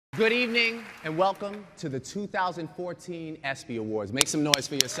Good evening and welcome to the 2014 ESPY Awards. Make some noise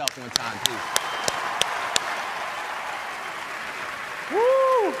for yourself one time, please.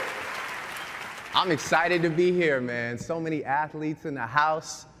 Woo! I'm excited to be here, man. So many athletes in the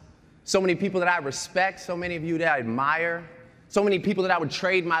house, so many people that I respect, so many of you that I admire, so many people that I would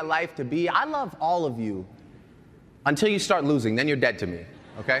trade my life to be. I love all of you until you start losing, then you're dead to me,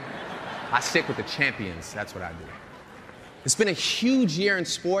 okay? I stick with the champions, that's what I do. It's been a huge year in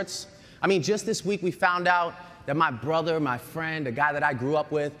sports. I mean, just this week we found out that my brother, my friend, a guy that I grew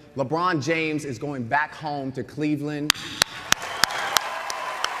up with, LeBron James, is going back home to Cleveland.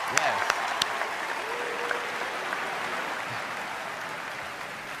 Yes.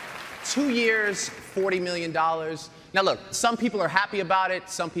 2 years, $40 million. Now look, some people are happy about it,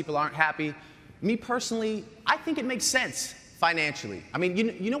 some people aren't happy. Me personally, I think it makes sense financially. I mean,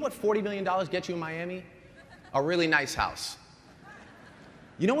 you know what $40 million gets you in Miami? A really nice house.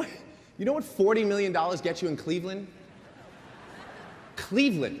 You know what $40 million gets you in Cleveland?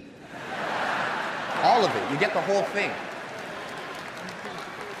 Cleveland. All of it. You get the whole thing.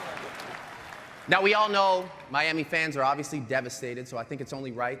 Now, we all know Miami fans are obviously devastated, so I think it's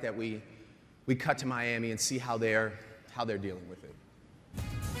only right that we cut to Miami and see how they're dealing with it.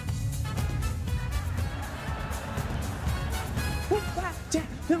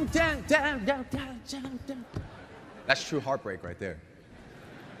 That's true heartbreak right there.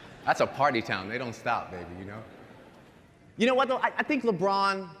 That's a party town. They don't stop, baby, you know? You know what, though? I think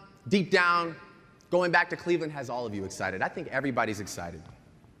LeBron, deep down, going back to Cleveland has all of you excited. I think everybody's excited.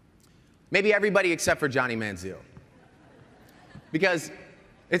 Maybe everybody except for Johnny Manziel. Because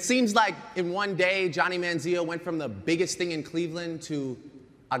it seems like in one day, Johnny Manziel went from the biggest thing in Cleveland to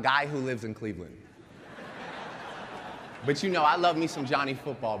a guy who lives in Cleveland. But you know, I love me some Johnny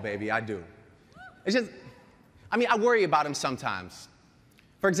football, baby, I do. It's just, I mean, I worry about him sometimes.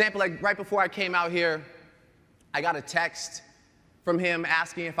 For example, like right before I came out here, I got a text from him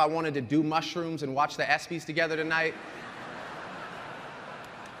asking if I wanted to do mushrooms and watch the ESPY'S together tonight.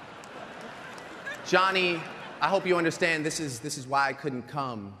 Johnny, I hope you understand this is why I couldn't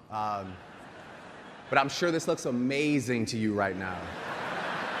come. But I'm sure this looks amazing to you right now.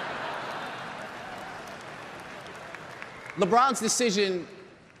 LeBron's decision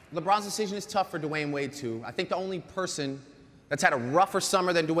is tough for Dwayne Wade, too. I think the only person that's had a rougher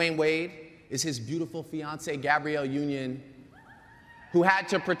summer than Dwayne Wade is his beautiful fiancée, Gabrielle Union, who had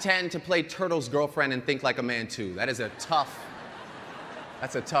to pretend to play Turtle's girlfriend and think like a man, too. That's a tough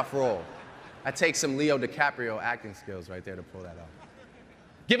role. That takes some Leo DiCaprio acting skills right there to pull that off.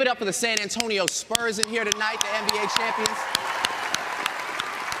 Give it up for the San Antonio Spurs in here tonight, the NBA champions.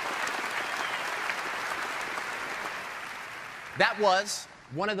 That was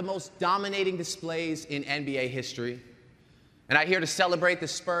one of the most dominating displays in NBA history. And I here to celebrate, the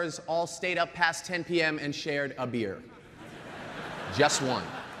Spurs all stayed up past 10 p.m. and shared a beer. Just one.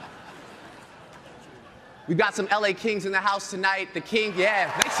 We've got some LA Kings in the house tonight. The King,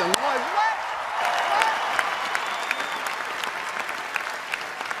 yeah, make some noise. What?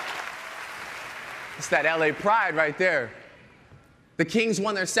 It's that LA pride right there. The Kings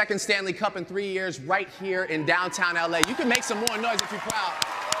won their second Stanley Cup in 3 years right here in downtown LA. You can make some more noise if you're proud.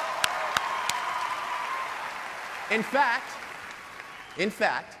 In fact,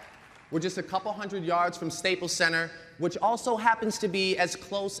 we're just a couple hundred yards from Staples Center, which also happens to be as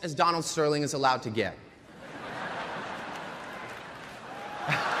close as Donald Sterling is allowed to get.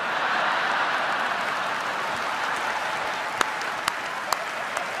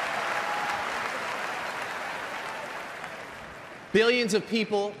 Billions of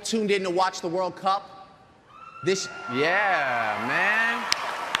people tuned in to watch the World Cup. Yeah, man.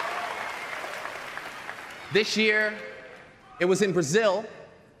 This year, it was in Brazil,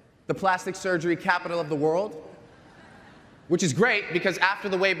 the plastic surgery capital of the world, which is great because after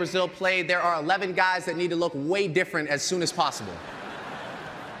the way Brazil played, there are 11 guys that need to look way different as soon as possible.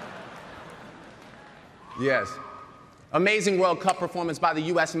 Yes. Amazing World Cup performance by the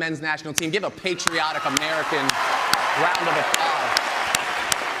U.S. men's national team. Give a patriotic American round of applause.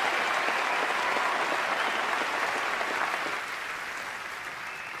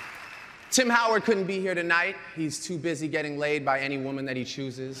 Tim Howard couldn't be here tonight. He's too busy getting laid by any woman that he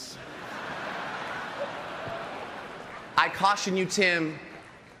chooses. I caution you, Tim,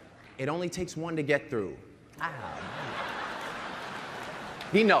 it only takes one to get through.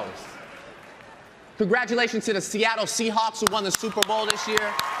 He knows. Congratulations to the Seattle Seahawks who won the Super Bowl this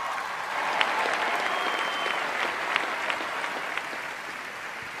year.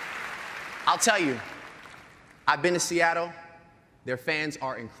 I'll tell you, I've been to Seattle. Their fans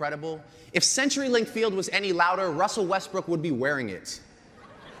are incredible. If CenturyLink Field was any louder, Russell Westbrook would be wearing it.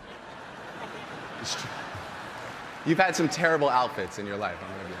 You've had some terrible outfits in your life,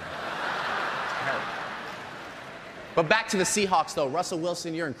 I'm gonna be honest. Terrible. But back to the Seahawks, though. Russell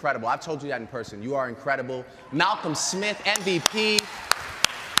Wilson, you're incredible. I've told you that in person. You are incredible. Malcolm Smith, MVP.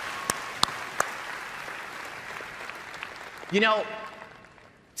 You know,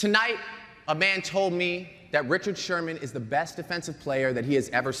 tonight, a man told me that Richard Sherman is the best defensive player that he has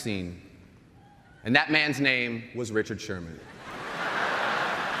ever seen. And that man's name was Richard Sherman.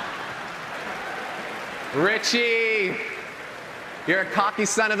 Richie, you're a cocky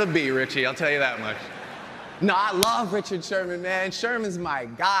son of a bee, Richie, I'll tell you that much. No, I love Richard Sherman, man. Sherman's my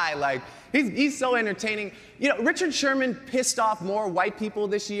guy. Like, he's so entertaining. You know, Richard Sherman pissed off more white people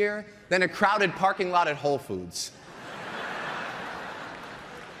this year than a crowded parking lot at Whole Foods.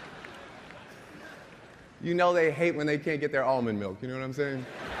 You know they hate when they can't get their almond milk, you know what I'm saying?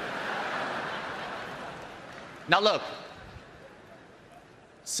 Now look,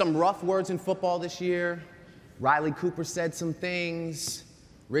 some rough words in football this year. Riley Cooper said some things.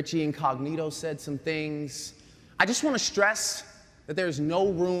 Richie Incognito said some things. I just want to stress that there's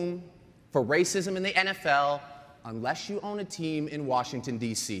no room for racism in the NFL unless you own a team in Washington,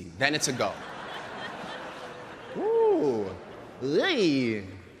 D.C. Then it's a go. Ooh, hey.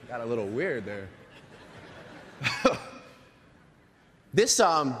 Got a little weird there. This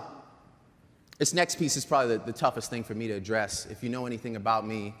next piece is probably the toughest thing for me to address. If you know anything about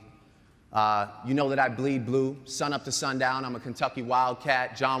me, you know that I bleed blue, sun up to sundown. I'm a Kentucky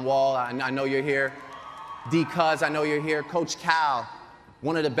Wildcat. John Wall, I know you're here. D. Cuz, I know you're here. Coach Cal,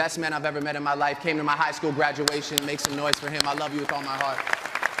 one of the best men I've ever met in my life, came to my high school graduation. Make some noise for him. I love you with all my heart.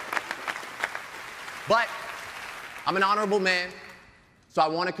 But I'm an honorable man, so I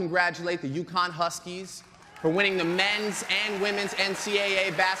want to congratulate the UConn Huskies for winning the men's and women's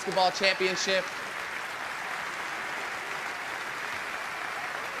NCAA basketball championship.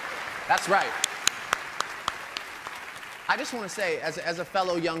 That's right. I just want to say, as a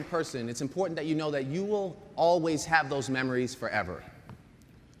fellow young person, it's important that you know that you will always have those memories forever.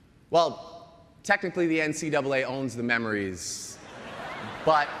 Well, technically the NCAA owns the memories,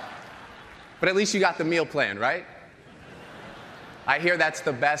 but at least you got the meal plan, right? I hear that's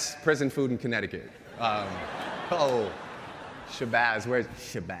the best prison food in Connecticut. Oh, Shabazz, where's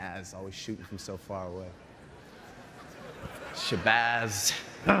Shabazz? Always shooting from so far away. Shabazz.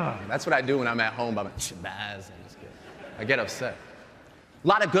 That's what I do when I'm at home. I'm like, Shabazz. I get upset. A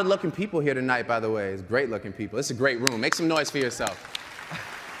lot of good-looking people here tonight, by the way. It's great-looking people. It's a great room. Make some noise for yourself.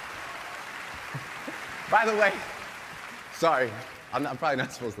 By the way, sorry, I'm probably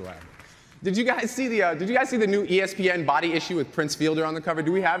not supposed to laugh. Did you guys see the new ESPN body issue with Prince Fielder on the cover?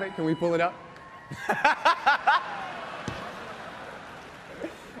 Do we have it? Can we pull it up?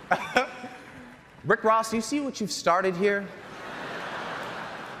 Rick Ross, do you see what you've started here?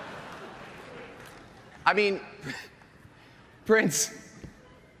 I mean, Prince,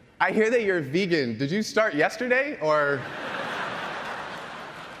 I hear that you're vegan. Did you start yesterday, or?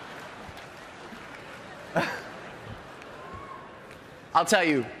 I'll tell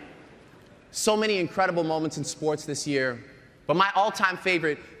you, so many incredible moments in sports this year, but my all-time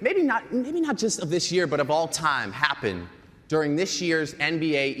favorite, maybe not just of this year, but of all time, happened during this year's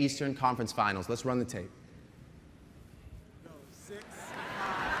NBA Eastern Conference Finals. Let's run the tape. 6, 5,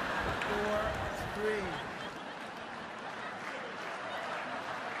 4, 3.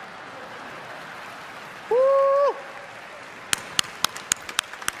 Woo!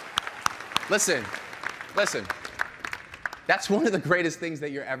 Listen. That's one of the greatest things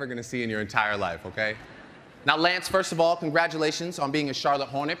that you're ever going to see in your entire life, okay? Now, Lance, first of all, congratulations on being a Charlotte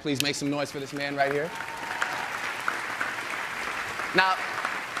Hornet. Please make some noise for this man right here. Now,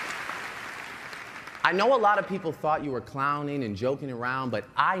 I know a lot of people thought you were clowning and joking around, but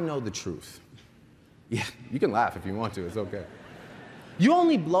I know the truth. Yeah, you can laugh if you want to, it's okay. You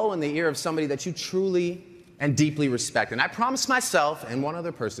only blow in the ear of somebody that you truly and deeply respect. And I promised myself and one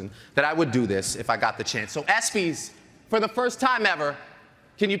other person that I would do this if I got the chance. So ESPY'S, for the first time ever,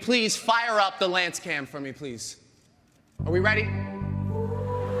 can you please fire up the Lance cam for me, please? Are we ready?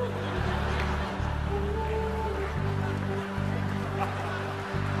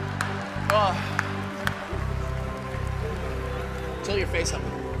 Oh. Tilt your face up.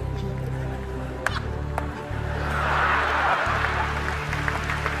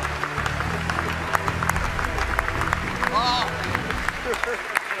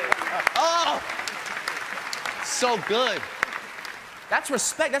 Oh, so good. That's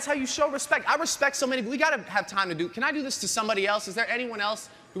respect. That's how you show respect. I respect so many. We gotta have time to do. Can I do this to somebody else? Is there anyone else?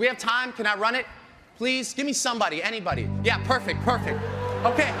 Do we have time? Can I run it? Please, give me somebody, anybody. Yeah, perfect.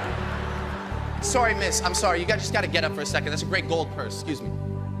 Okay. Sorry, miss. I'm sorry. You guys just gotta get up for a second. That's a great gold purse. Excuse me.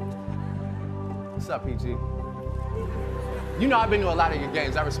 What's up, PG? You know I've been to a lot of your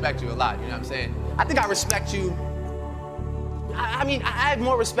games. I respect you a lot, you know what I'm saying? I think I respect you. I mean, I have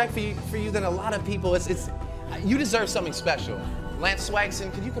more respect for you than a lot of people. You deserve something special. Lance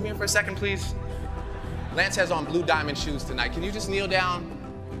Swagson, could you come here for a second, please? Lance has on blue diamond shoes tonight. Can you just kneel down?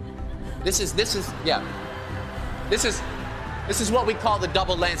 This is what we call the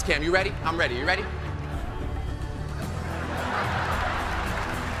double Lance cam. You ready? I'm ready. You ready?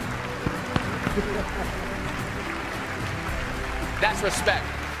 That's respect.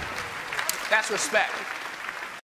 That's respect.